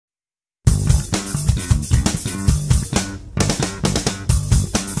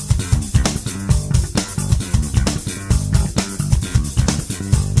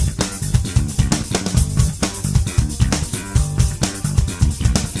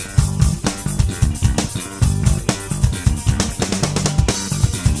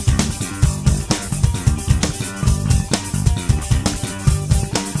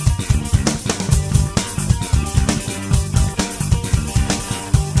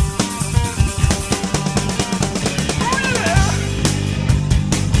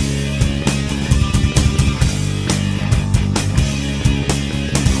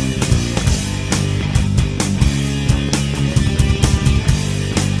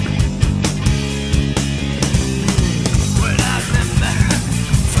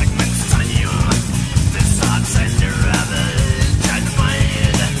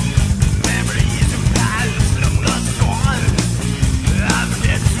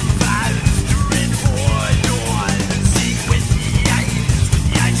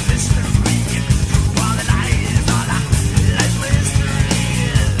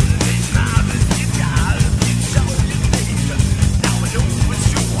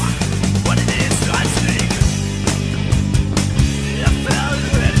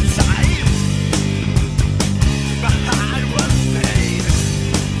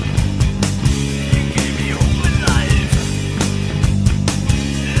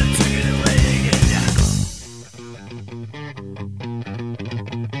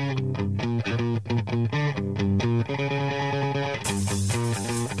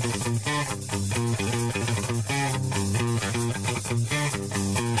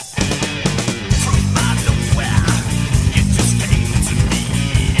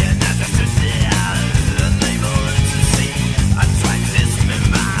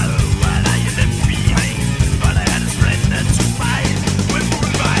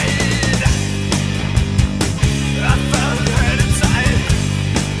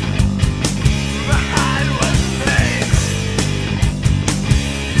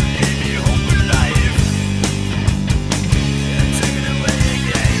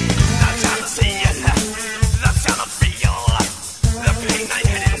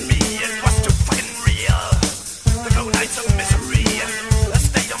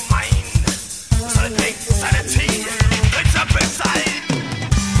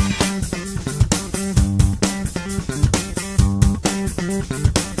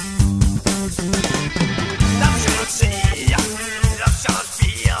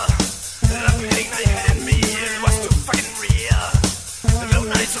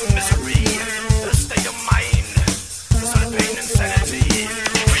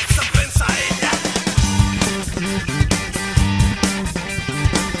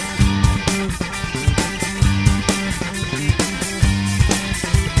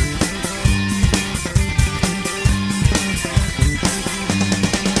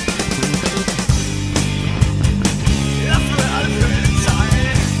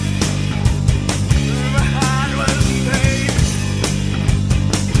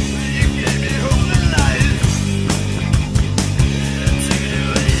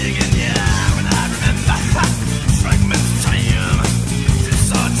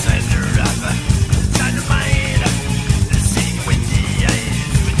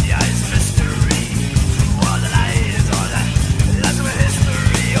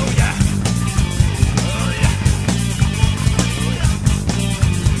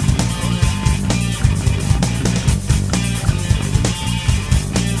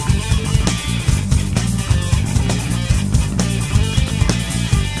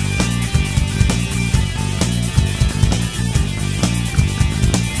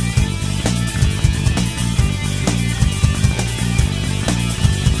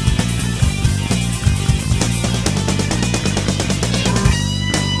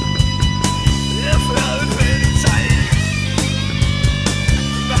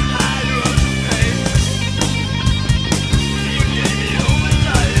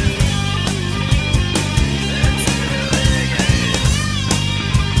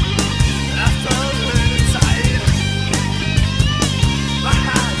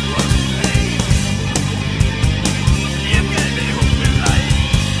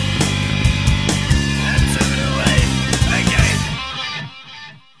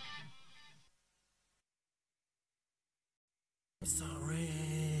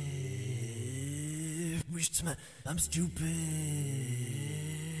I'm stupid,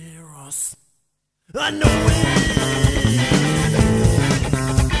 Ross. I know it.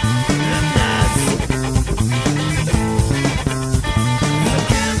 I'm not. How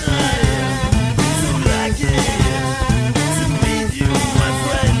can I so lucky to meet you, my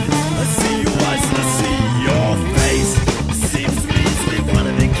friend? I see your eyes and I see your face. Seems to me to be one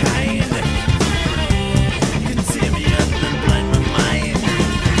of a kind. You can tear me up and blind my mind.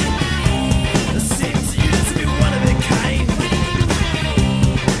 It seems to you to be one of a kind.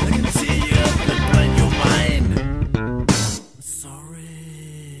 I can tear you up and blind your mind. I'm sorry,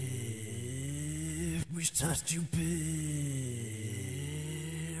 we should have stupid,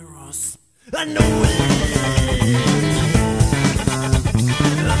 Ross. I know it.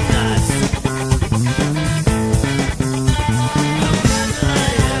 I'm not. How can I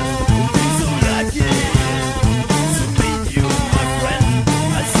be so lucky to meet you, my friend?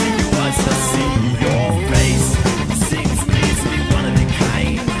 I see your eyes, I see your face. You seem to me to be one of a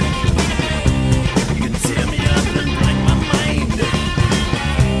kind. You can tear me up and blind my mind.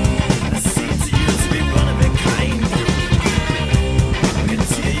 I seem to you to be one of a kind. I can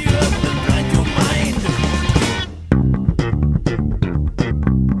tear you up and blind your mind.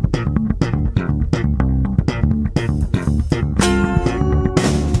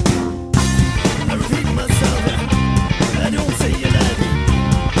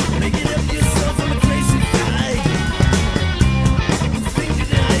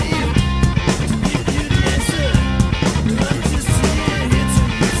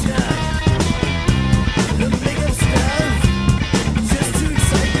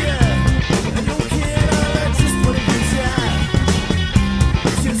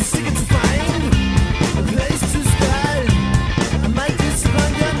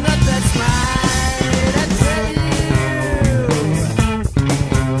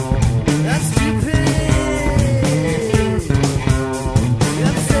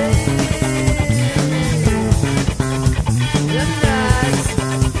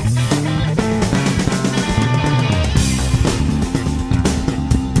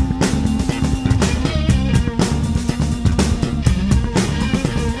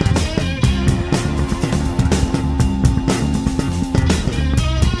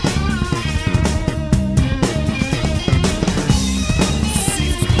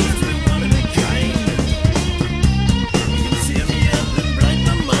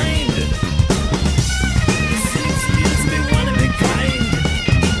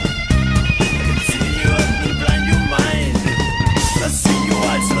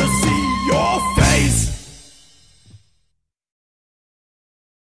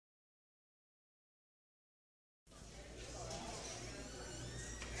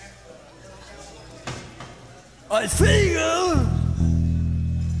 I figure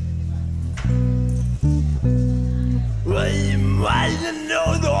I might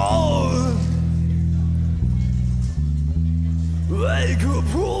know the all. I could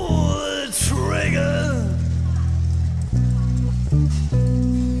pull the trigger,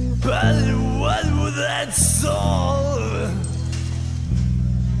 but what would that solve?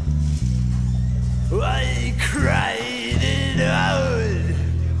 I cried it out.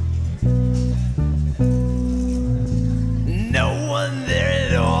 No one there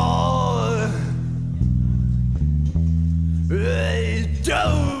at all. I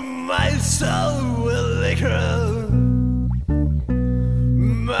dove myself with liquor.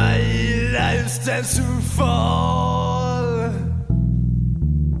 My life stands to fall.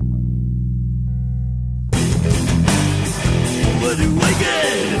 What do I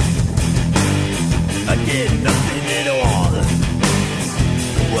get? I get nothing at all.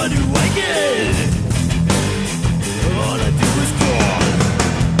 What do I get? All I do is crawl.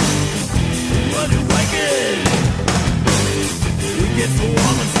 What do I get? We get for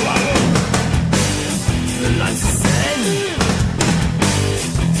warm and swallow. The life's a sin.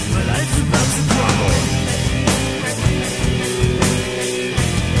 My life's about to crumble.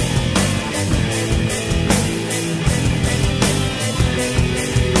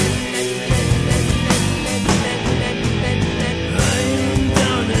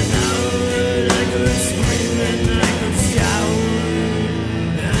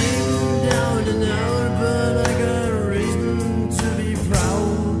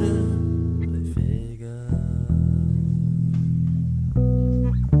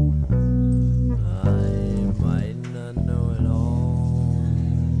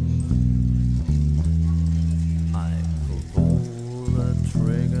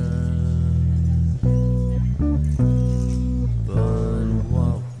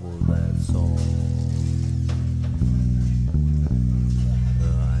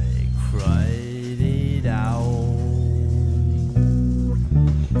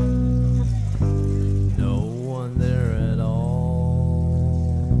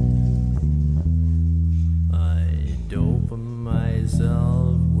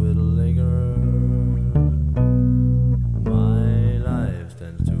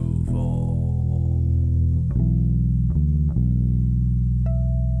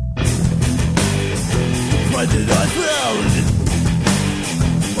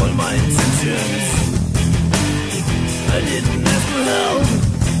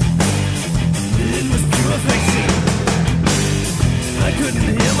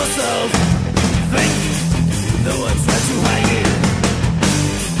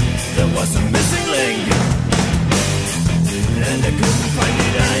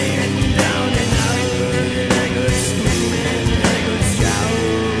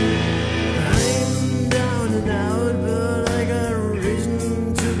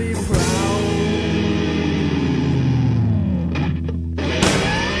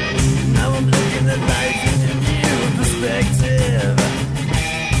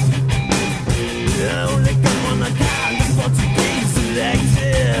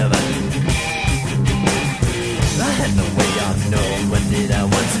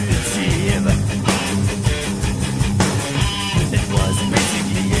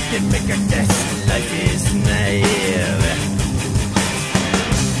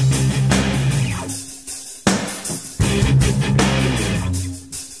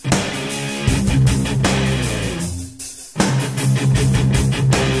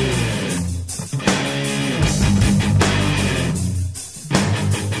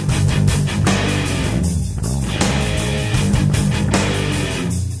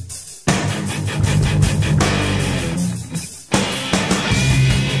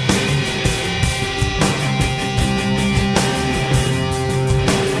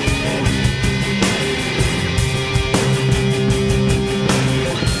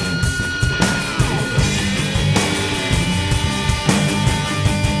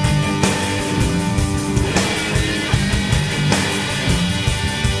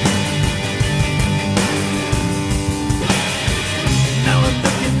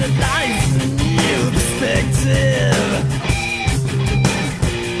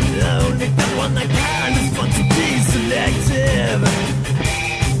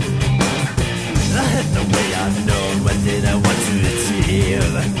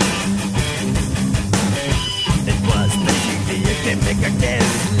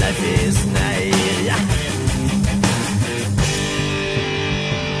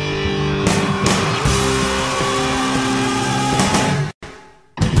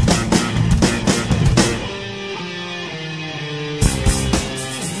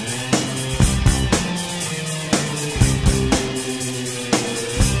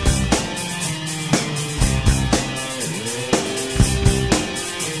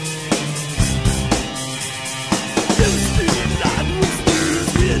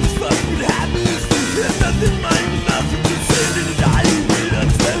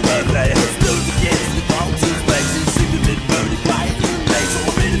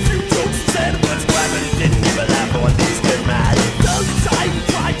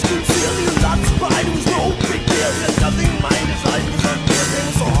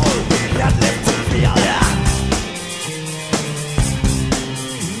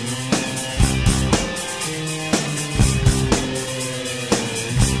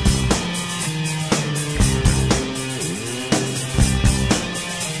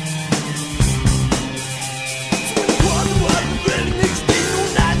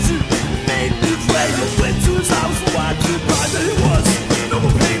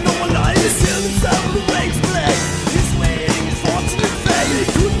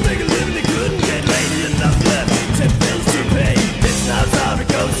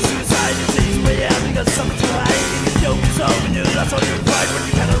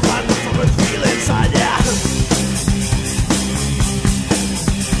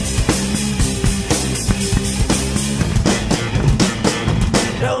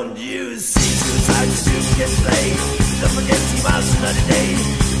 Don't you see suicide to get played? Don't forget to miles another day.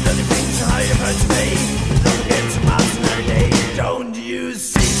 Another thing to hide your price pay. Don't forget to miles another day. Don't you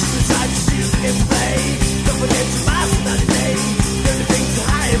see suicide to get played? Don't forget to miles another day. Another thing to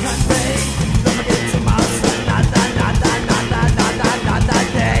hide your price pay. Don't forget to miles another day.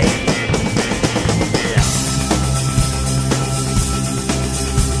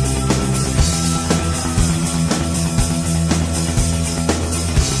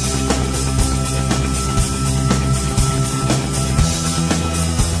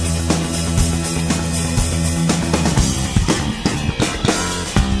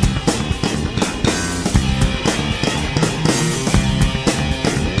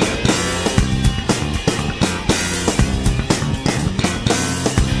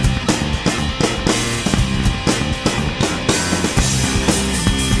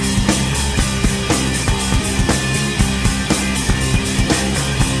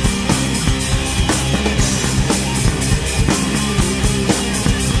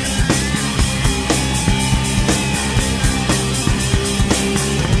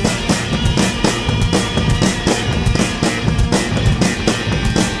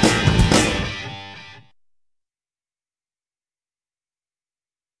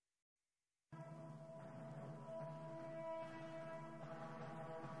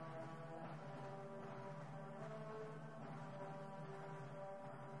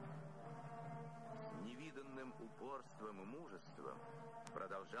 упорством и мужеством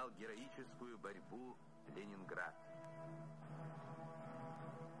продолжал героическую борьбу Ленинград.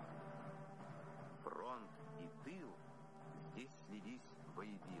 Фронт и тыл здесь слились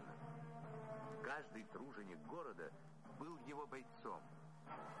воедино. Каждый труженик города был его бойцом.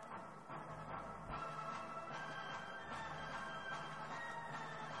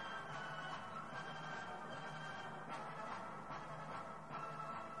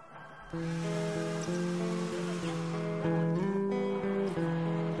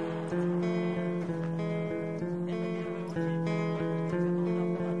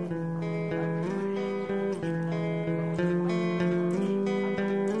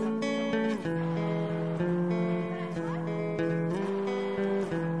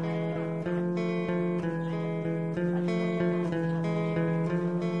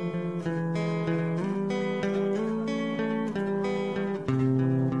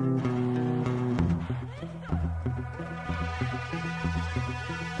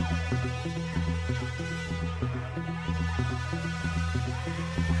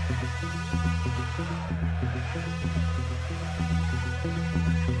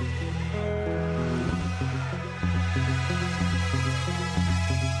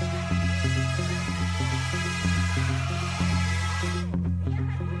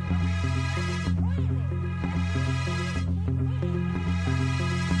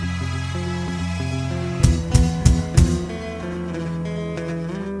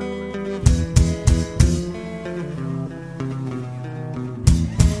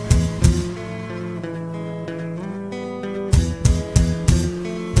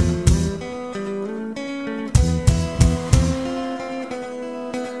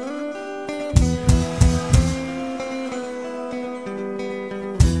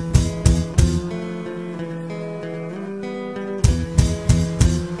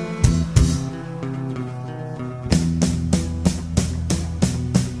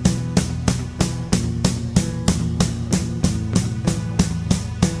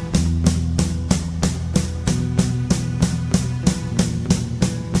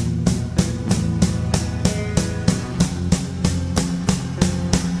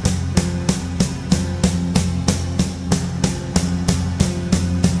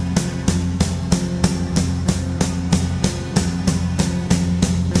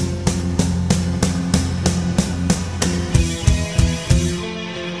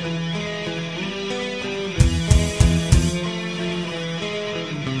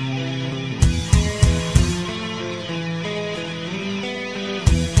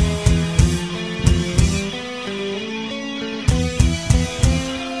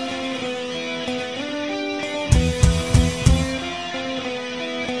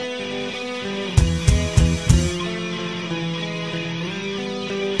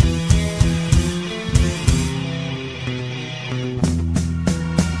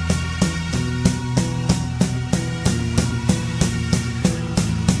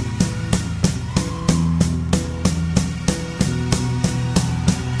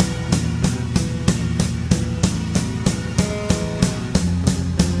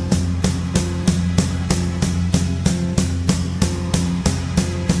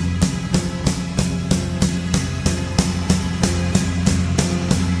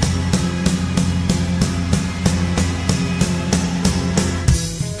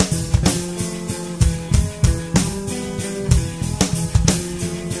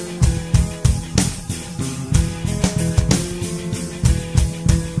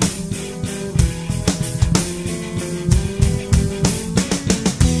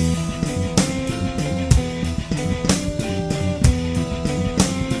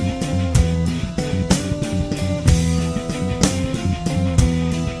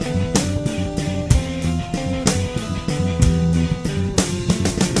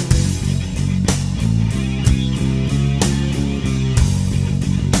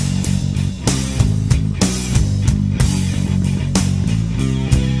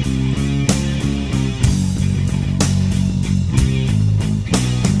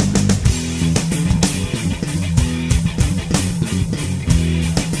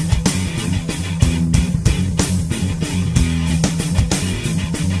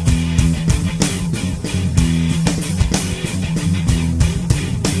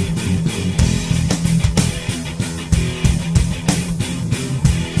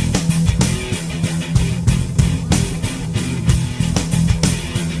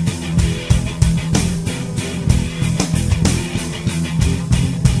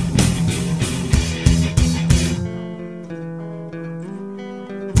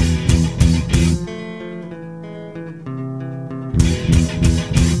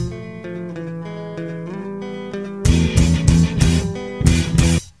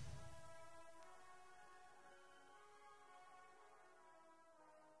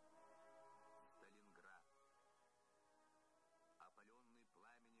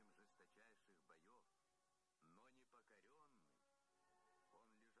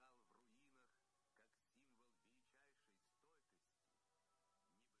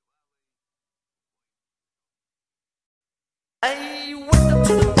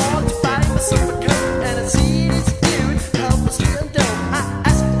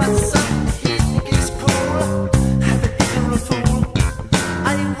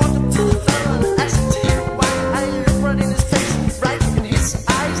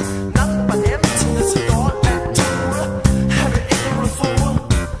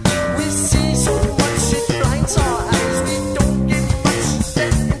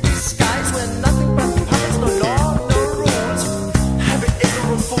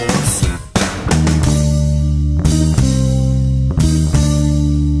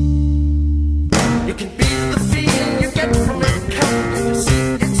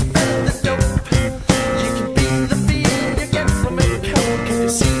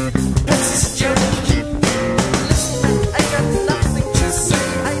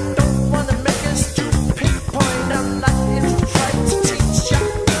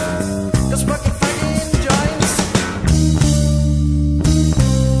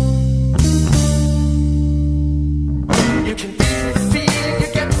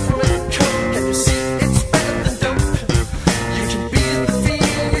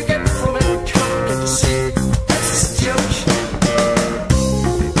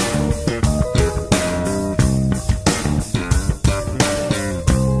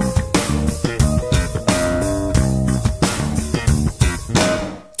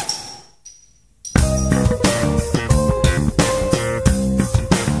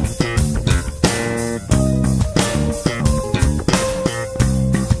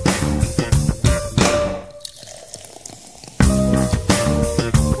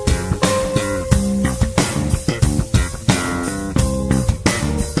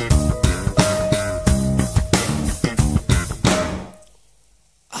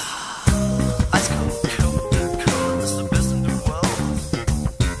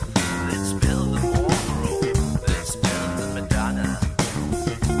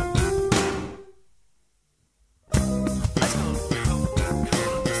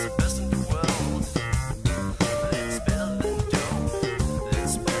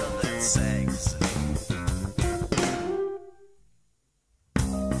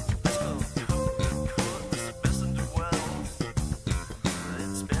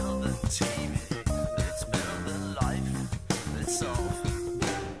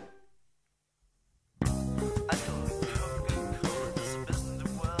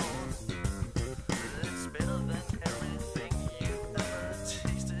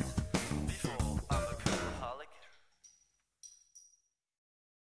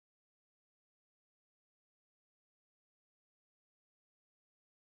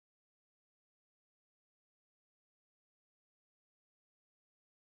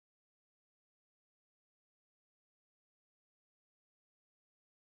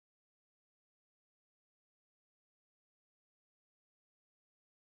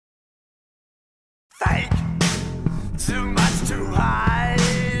 Fake, too much to hide.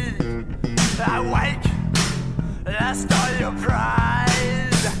 Awake, lost all your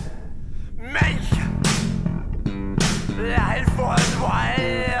pride. Make life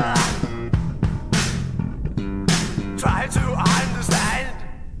worthwhile. Try to understand.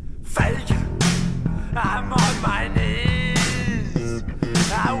 Fake, I'm on my knees.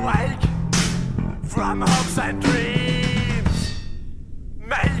 Awake from hopes and dreams.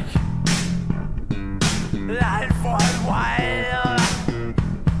 Make life worthwhile.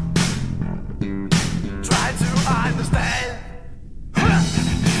 Try to understand.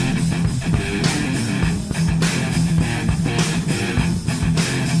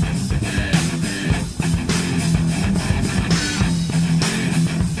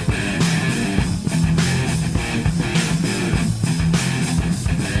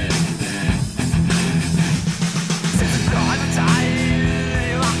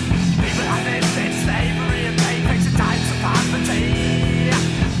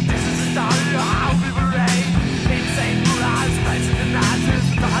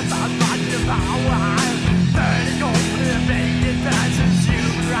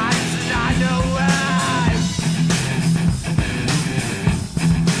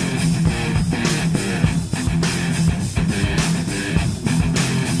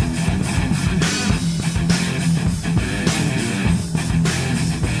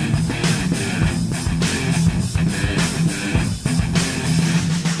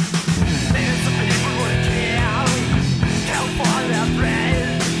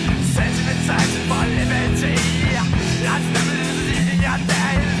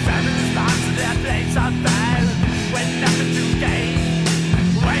 Up